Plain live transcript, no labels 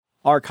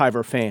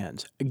Archiver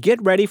fans,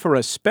 get ready for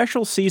a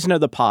special season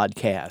of the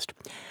podcast.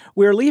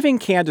 We're leaving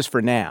Kansas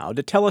for now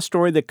to tell a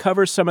story that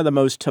covers some of the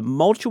most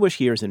tumultuous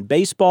years in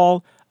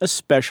baseball,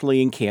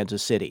 especially in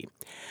Kansas City.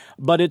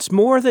 But it's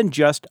more than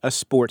just a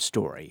sports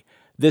story.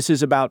 This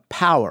is about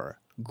power,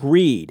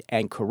 greed,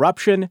 and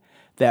corruption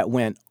that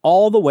went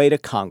all the way to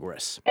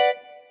Congress.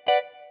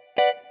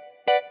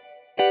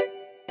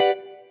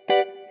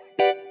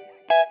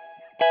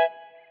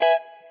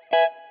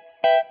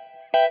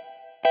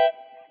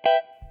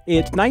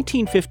 It's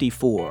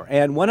 1954,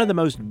 and one of the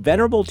most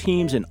venerable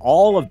teams in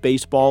all of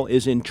baseball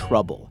is in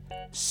trouble.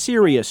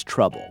 Serious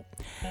trouble.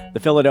 The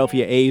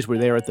Philadelphia A's were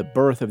there at the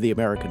birth of the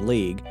American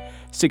League,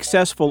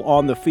 successful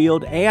on the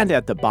field and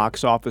at the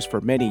box office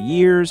for many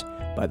years.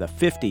 By the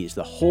 50s,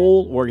 the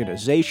whole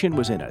organization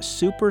was in a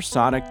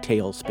supersonic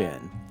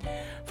tailspin.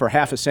 For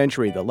half a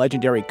century, the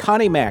legendary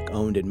Connie Mack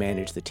owned and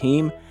managed the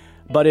team,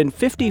 but in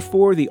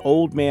 54, the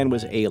old man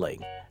was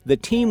ailing. The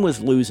team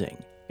was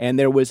losing, and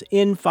there was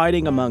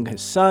infighting among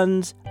his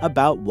sons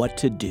about what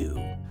to do.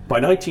 By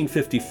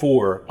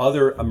 1954,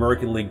 other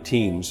American League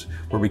teams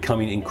were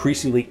becoming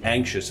increasingly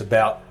anxious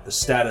about the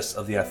status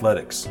of the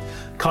Athletics.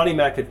 Connie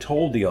Mack had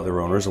told the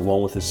other owners,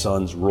 along with his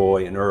sons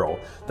Roy and Earl,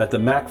 that the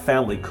Mack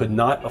family could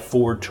not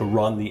afford to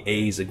run the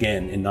A's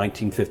again in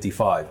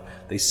 1955.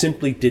 They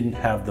simply didn't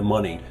have the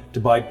money to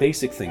buy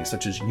basic things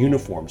such as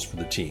uniforms for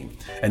the team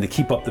and to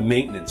keep up the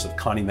maintenance of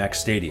Connie Mack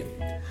Stadium.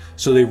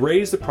 So they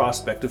raised the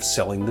prospect of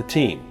selling the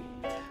team.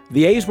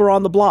 The A's were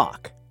on the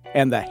block,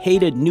 and the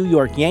hated New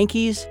York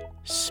Yankees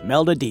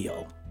smelled a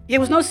deal. It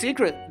was no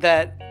secret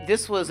that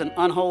this was an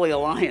unholy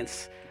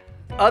alliance.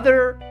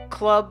 Other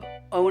club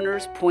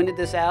owners pointed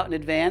this out in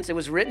advance. It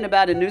was written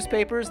about in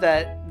newspapers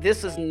that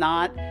this is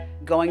not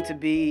going to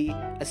be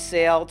a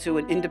sale to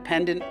an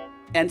independent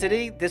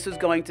entity. This is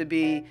going to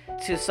be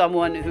to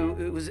someone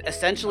who was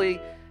essentially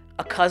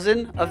a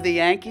cousin of the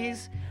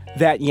Yankees.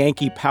 That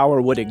Yankee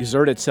power would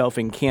exert itself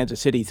in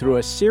Kansas City through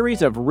a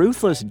series of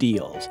ruthless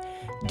deals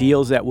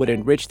that would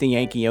enrich the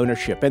Yankee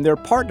ownership and their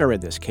partner in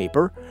this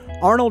caper,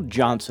 Arnold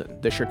Johnson,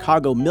 the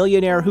Chicago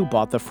millionaire who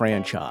bought the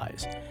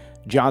franchise.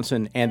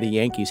 Johnson and the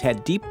Yankees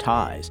had deep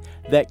ties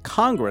that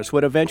Congress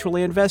would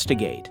eventually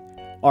investigate.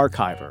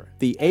 Archiver,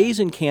 the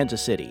A's in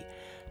Kansas City,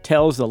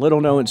 tells the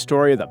little-known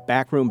story of the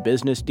backroom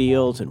business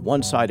deals and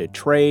one-sided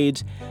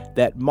trades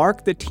that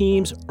marked the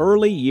team's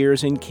early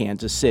years in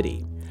Kansas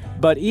City.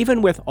 But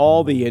even with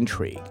all the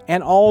intrigue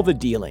and all the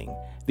dealing,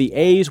 the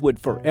A's would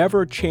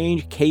forever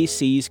change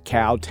KC's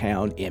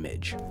cowtown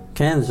image.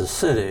 Kansas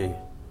City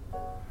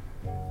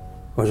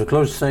was the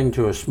closest thing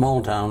to a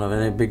small town of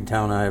any big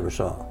town I ever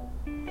saw.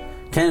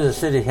 Kansas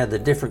City had the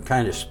different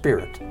kind of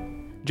spirit.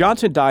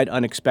 Johnson died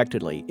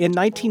unexpectedly in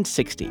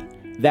 1960.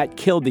 That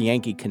killed the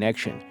Yankee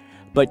connection.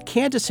 But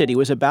Kansas City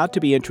was about to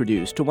be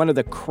introduced to one of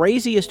the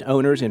craziest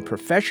owners in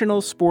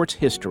professional sports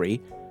history,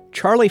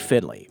 Charlie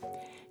Finley.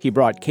 He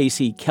brought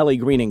KC Kelly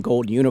green and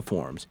gold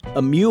uniforms,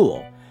 a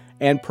mule,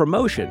 and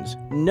promotions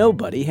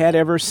nobody had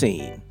ever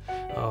seen.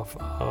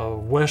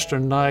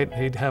 Western night,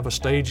 he'd have a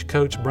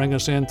stagecoach bring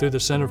us in through the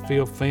center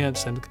field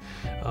fence and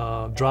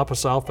drop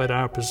us off at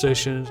our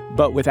positions.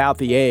 But without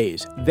the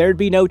A's, there'd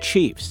be no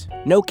Chiefs,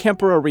 no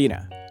Kemper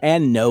Arena,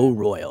 and no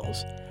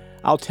Royals.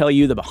 I'll tell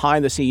you the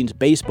behind-the-scenes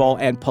baseball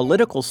and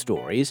political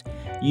stories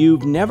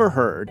you've never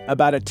heard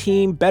about a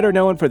team better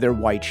known for their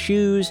white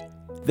shoes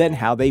than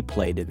how they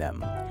played in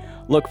them.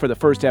 Look for the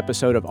first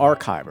episode of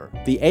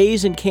Archiver, the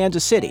A's in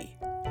Kansas City,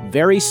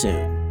 very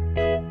soon.